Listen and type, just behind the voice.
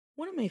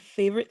One of my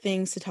favorite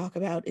things to talk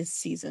about is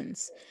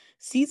seasons.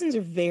 Seasons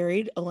are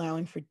varied,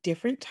 allowing for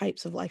different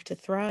types of life to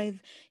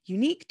thrive,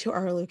 unique to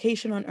our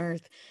location on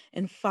Earth,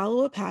 and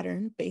follow a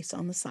pattern based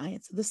on the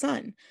science of the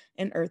sun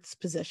and Earth's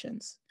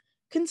positions.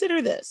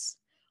 Consider this.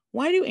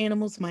 Why do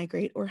animals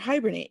migrate or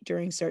hibernate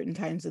during certain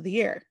times of the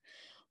year?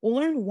 We'll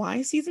learn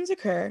why seasons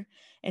occur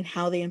and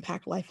how they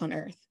impact life on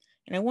Earth.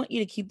 And I want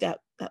you to keep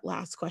that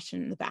last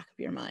question in the back of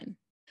your mind.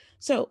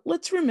 So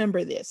let's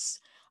remember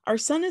this. Our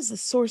sun is the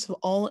source of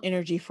all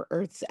energy for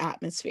Earth's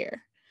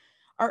atmosphere.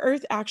 Our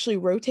Earth actually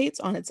rotates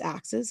on its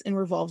axis and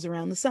revolves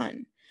around the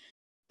sun.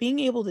 Being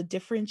able to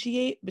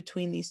differentiate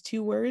between these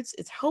two words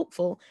is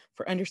helpful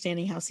for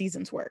understanding how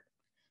seasons work.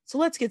 So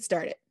let's get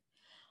started.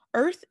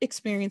 Earth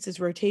experiences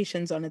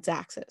rotations on its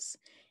axis.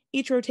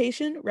 Each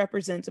rotation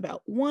represents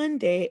about 1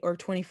 day or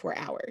 24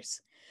 hours.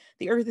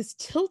 The Earth is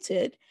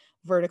tilted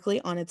vertically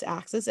on its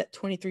axis at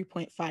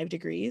 23.5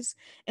 degrees,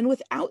 and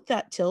without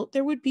that tilt,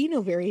 there would be no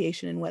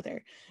variation in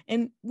weather,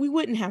 and we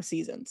wouldn't have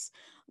seasons.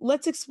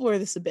 Let's explore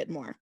this a bit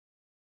more.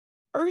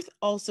 Earth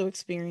also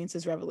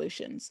experiences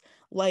revolution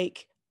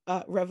like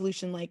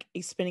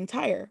a spinning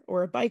tire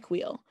or a bike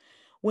wheel,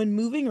 when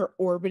moving or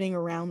orbiting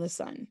around the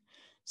sun.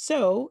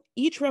 So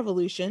each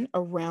revolution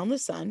around the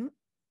sun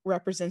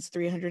represents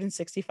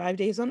 365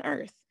 days on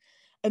Earth.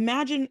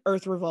 Imagine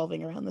Earth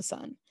revolving around the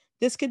sun.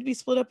 This could be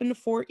split up into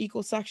four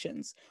equal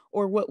sections,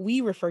 or what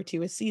we refer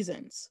to as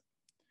seasons.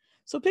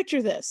 So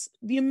picture this.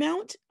 The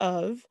amount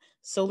of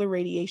solar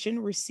radiation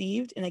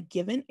received in a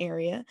given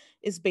area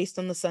is based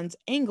on the sun's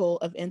angle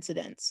of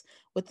incidence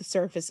with the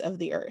surface of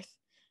the Earth.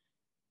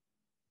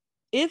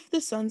 If the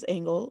sun's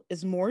angle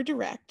is more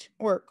direct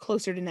or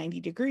closer to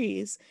 90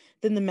 degrees,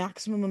 then the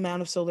maximum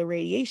amount of solar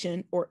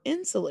radiation or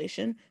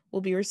insolation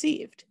will be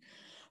received.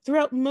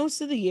 Throughout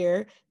most of the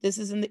year, this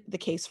is in the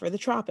case for the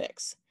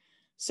tropics.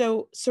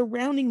 So,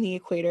 surrounding the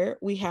equator,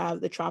 we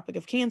have the Tropic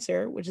of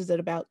Cancer, which is at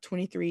about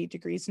 23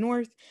 degrees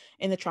north,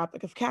 and the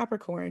Tropic of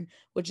Capricorn,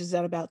 which is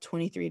at about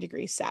 23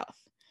 degrees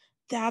south.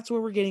 That's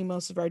where we're getting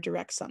most of our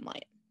direct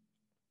sunlight.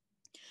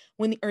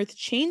 When the Earth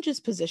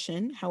changes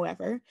position,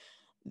 however,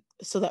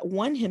 so that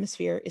one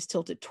hemisphere is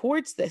tilted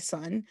towards the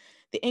sun,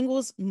 the angle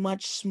is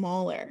much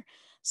smaller.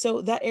 So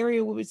that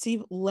area will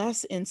receive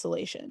less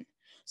insolation.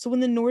 So when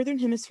the northern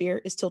hemisphere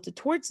is tilted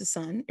towards the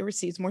sun, it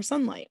receives more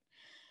sunlight,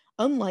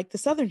 unlike the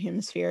southern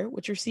hemisphere,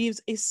 which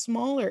receives a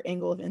smaller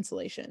angle of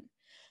insolation.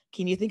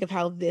 Can you think of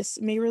how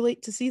this may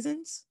relate to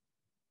seasons?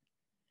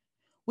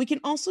 We can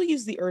also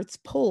use the Earth's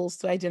poles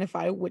to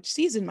identify which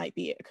season might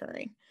be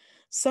occurring.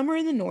 Summer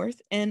in the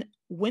north and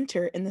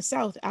winter in the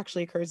south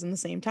actually occurs in the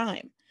same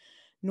time.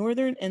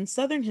 Northern and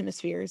southern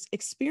hemispheres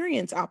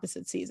experience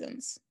opposite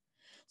seasons.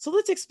 So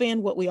let's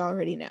expand what we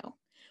already know.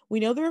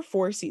 We know there are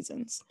four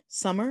seasons: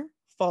 summer,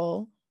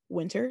 fall,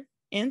 winter,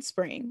 and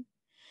spring.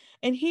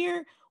 And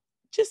here,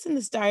 just in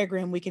this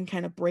diagram, we can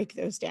kind of break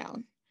those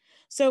down.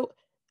 So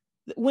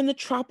when the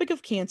Tropic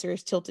of Cancer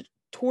is tilted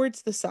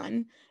towards the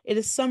sun, it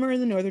is summer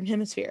in the northern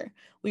hemisphere.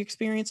 We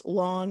experience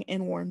long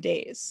and warm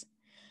days.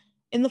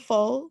 In the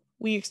fall,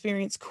 we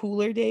experience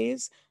cooler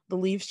days, the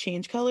leaves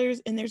change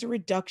colors, and there's a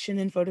reduction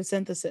in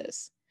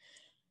photosynthesis.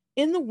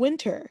 In the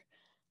winter,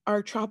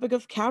 our Tropic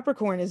of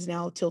Capricorn is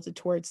now tilted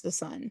towards the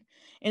sun.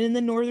 And in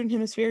the northern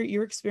hemisphere,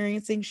 you're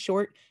experiencing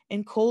short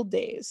and cold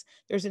days.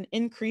 There's an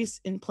increase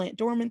in plant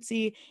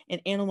dormancy,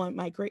 and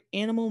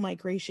animal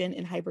migration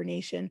and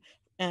hibernation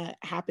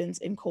happens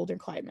in colder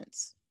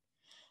climates.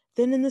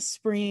 Then in the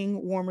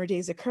spring, warmer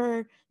days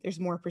occur. There's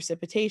more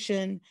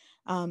precipitation.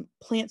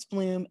 Plants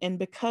bloom, and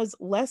because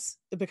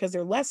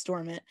they're less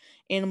dormant,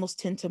 animals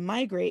tend to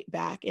migrate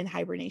back, and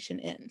hibernation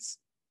ends.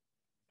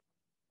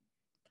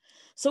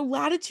 So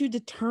latitude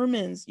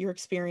determines your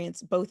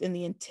experience both in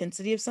the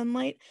intensity of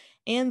sunlight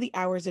and the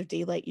hours of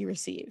daylight you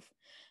receive.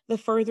 The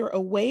further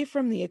away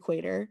from the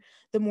equator,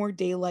 the more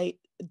day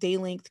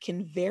length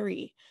can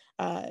vary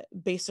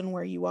based on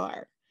where you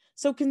are.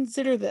 So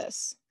consider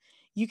this.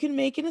 You can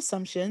make an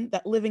assumption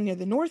that living near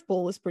the North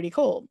Pole is pretty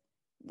cold.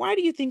 Why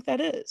do you think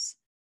that is?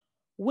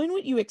 When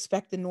would you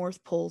expect the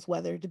North Pole's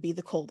weather to be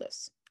the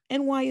coldest?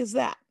 And why is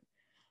that?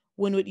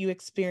 When would you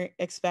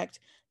expect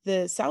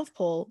the South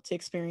Pole to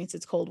experience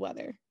its cold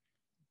weather?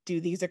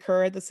 Do these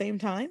occur at the same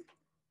time?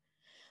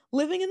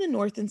 Living in the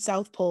North and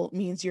South Pole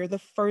means you're the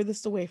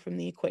furthest away from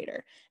the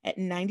equator at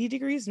 90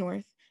 degrees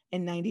north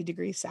and 90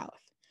 degrees south.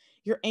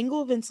 Your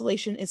angle of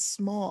insolation is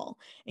small,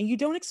 and you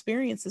don't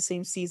experience the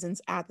same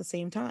seasons at the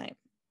same time.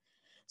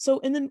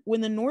 So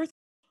when the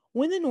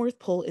North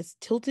Pole is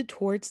tilted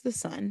towards the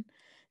sun,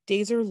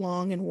 days are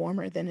long and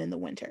warmer than in the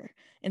winter.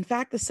 In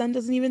fact, the sun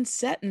doesn't even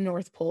set in the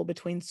North Pole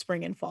between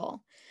spring and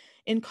fall.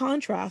 In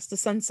contrast, the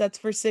sun sets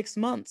for 6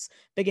 months,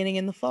 beginning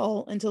in the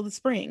fall until the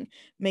spring,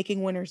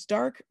 making winters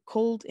dark,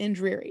 cold, and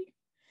dreary.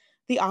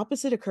 The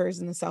opposite occurs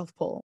in the South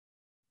Pole.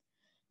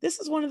 This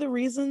is one of the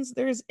reasons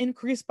there is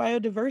increased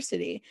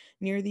biodiversity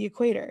near the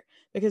equator,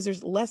 because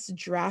there's less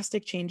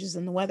drastic changes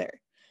in the weather.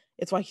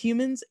 It's why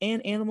humans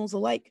and animals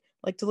alike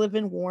like to live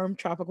in warm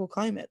tropical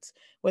climates,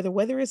 where the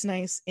weather is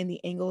nice and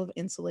the angle of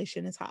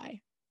insolation is high.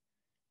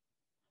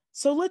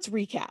 So let's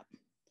recap.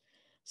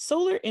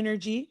 Solar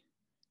energy,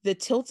 the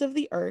tilt of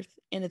the Earth,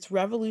 and its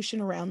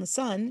revolution around the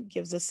sun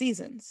gives us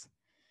seasons.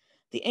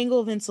 The angle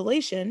of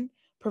insolation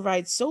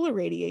provides solar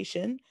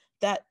radiation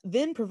that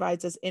then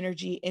provides us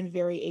energy and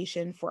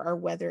variation for our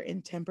weather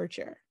and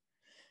temperature.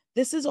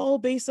 This is all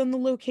based on the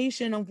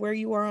location of where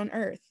you are on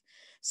Earth.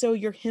 So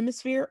your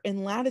hemisphere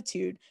and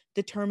latitude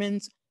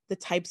determines the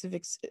types of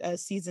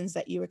seasons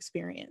that you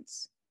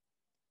experience.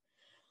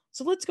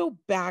 So let's go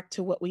back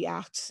to what we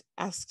asked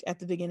at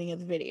the beginning of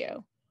the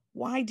video.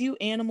 Why do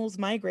animals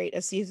migrate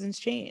as seasons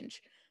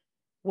change?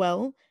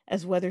 Well,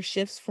 as weather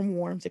shifts from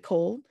warm to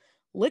cold,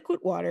 liquid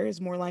water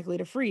is more likely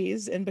to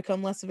freeze and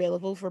become less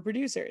available for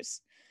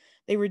producers.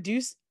 They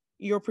reduce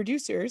Your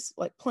producers,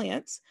 like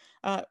plants,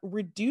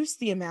 reduce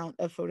the amount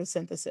of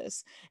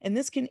photosynthesis, and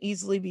this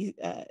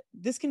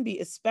can be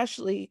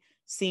especially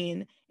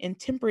seen in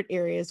temperate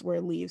areas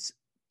where leaves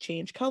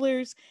change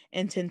colors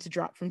and tend to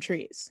drop from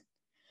trees.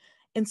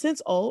 And since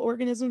all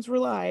organisms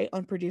rely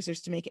on producers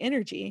to make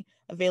energy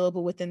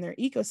available within their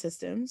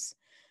ecosystems,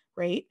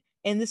 right?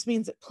 And this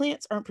means that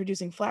plants aren't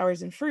producing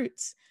flowers and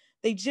fruits,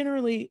 they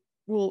generally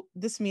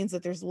this means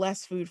that there's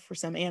less food for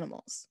some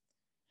animals.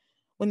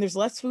 When there's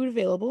less food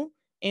available,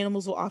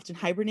 animals will often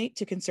hibernate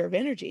to conserve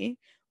energy,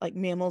 like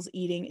mammals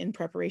eating in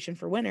preparation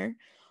for winter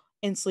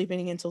and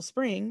sleeping until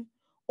spring.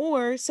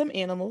 Or some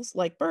animals,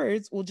 like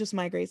birds, will just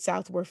migrate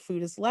south where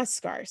food is less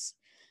scarce.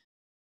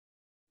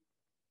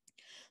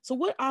 So,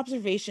 what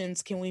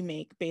observations can we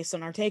make based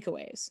on our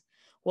takeaways?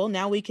 Well,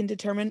 now we can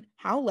determine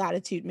how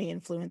latitude may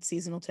influence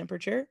seasonal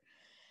temperature.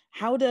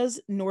 How does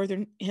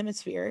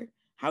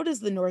how does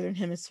the northern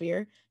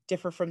hemisphere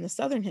differ from the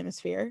southern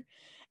hemisphere?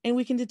 And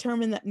we can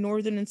determine that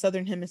northern and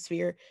southern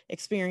hemisphere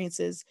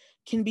experiences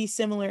can be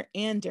similar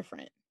and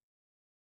different.